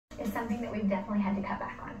something that we've definitely had to cut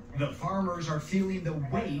back on. The farmers are feeling the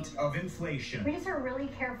weight of inflation. We just are really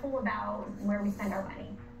careful about where we spend our money.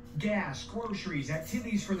 Gas, groceries,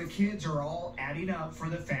 activities for the kids are all adding up for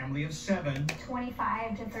the family of 7.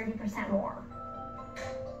 25 to 30% more.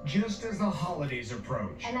 Just as the holidays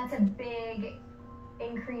approach. And that's a big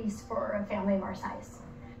increase for a family of our size.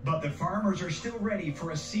 But the farmers are still ready for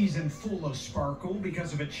a season full of sparkle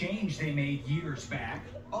because of a change they made years back.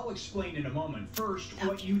 I'll explain in a moment. First,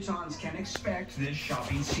 what Utahns can expect this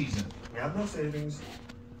shopping season. We have no savings.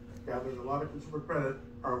 Yeah, there's a lot of consumer credit.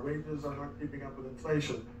 Our wages are not keeping up with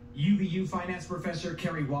inflation. UVU finance professor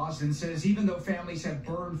Kerry Wasden says even though families have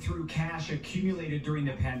burned through cash accumulated during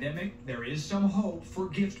the pandemic, there is some hope for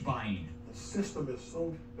gift buying. The system is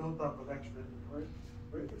so built up with extra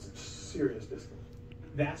inventory, it's a serious discount.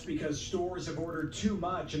 That's because stores have ordered too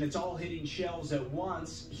much and it's all hitting shelves at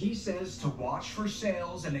once. He says to watch for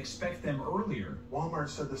sales and expect them earlier. Walmart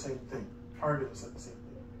said the same thing. Target said the same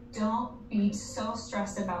thing. Don't be so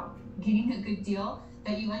stressed about getting a good deal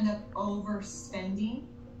that you end up overspending.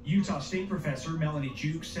 Utah State professor Melanie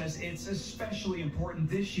Juke says it's especially important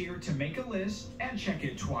this year to make a list and check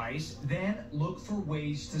it twice, then look for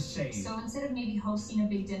ways to save. So instead of maybe hosting a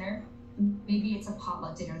big dinner, maybe it's a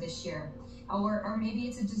potluck dinner this year. Or maybe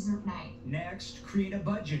it's a dessert night. Next, create a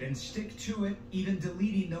budget and stick to it, even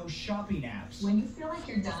deleting those shopping apps. When you feel like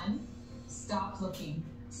you're done, stop looking.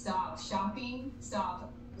 Stop shopping.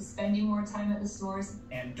 Stop spending more time at the stores.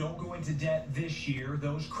 And don't go into debt this year.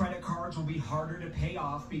 Those credit cards will be harder to pay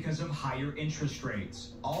off because of higher interest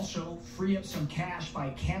rates. Also, free up some cash by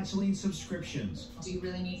canceling subscriptions. Do you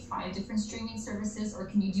really need 5 different streaming services, or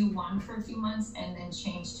can you do one for a few months and then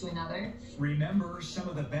change to another? Remember, some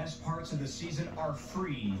of the best parts of the season are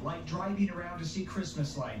free, like driving around to see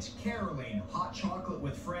Christmas lights, caroling, hot chocolate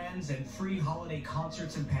with friends, and free holiday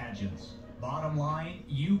concerts and pageants. Bottom line,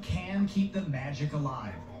 you can keep the magic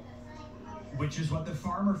alive. Which is what the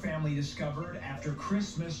Farmer family discovered after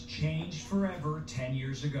Christmas changed forever 10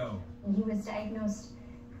 years ago. He was diagnosed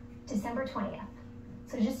December 20th,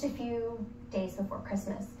 so just a few days before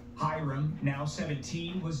Christmas. Hiram, now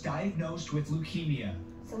 17, was diagnosed with leukemia.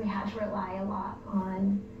 So we had to rely a lot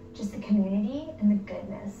on just the community and the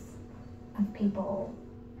goodness of people.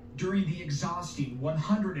 During the exhausting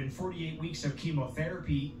 148 weeks of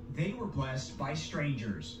chemotherapy, they were blessed by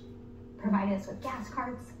strangers. Provided us with gas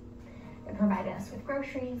cards. They provided us with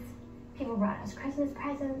groceries. People brought us Christmas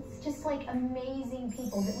presents. Just like amazing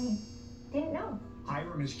people that we didn't know.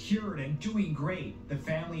 Hiram is cured and doing great. The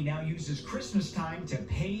family now uses Christmas time to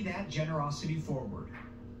pay that generosity forward.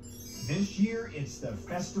 This year, it's the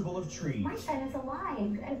Festival of Trees. My son is alive,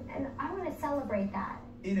 and I want to celebrate that.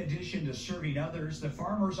 In addition to serving others, the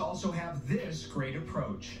farmers also have this great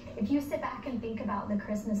approach. If you sit back and think about the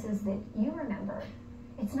Christmases that you remember,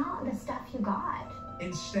 it's not the stuff you got.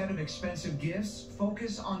 Instead of expensive gifts,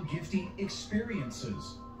 focus on gifting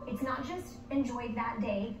experiences. It's not just enjoyed that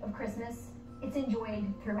day of Christmas, it's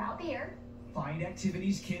enjoyed throughout the year. Find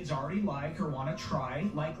activities kids already like or want to try,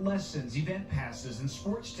 like lessons, event passes, and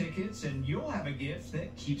sports tickets, and you'll have a gift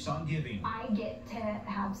that keeps on giving. I get to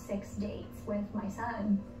have 6 dates with my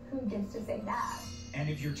son. Who gets to say that? And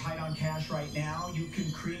if you're tight on cash right now, you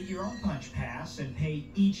can create your own punch pass and pay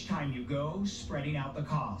each time you go, spreading out the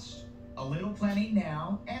cost. A little planning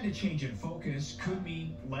now and a change in focus could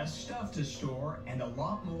mean less stuff to store and a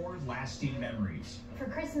lot more lasting memories. For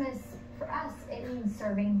Christmas, for us, it means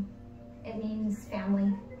serving. It means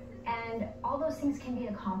family. And all those things can be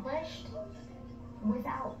accomplished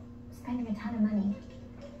without spending a ton of money.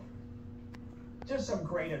 Just some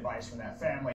great advice from that family.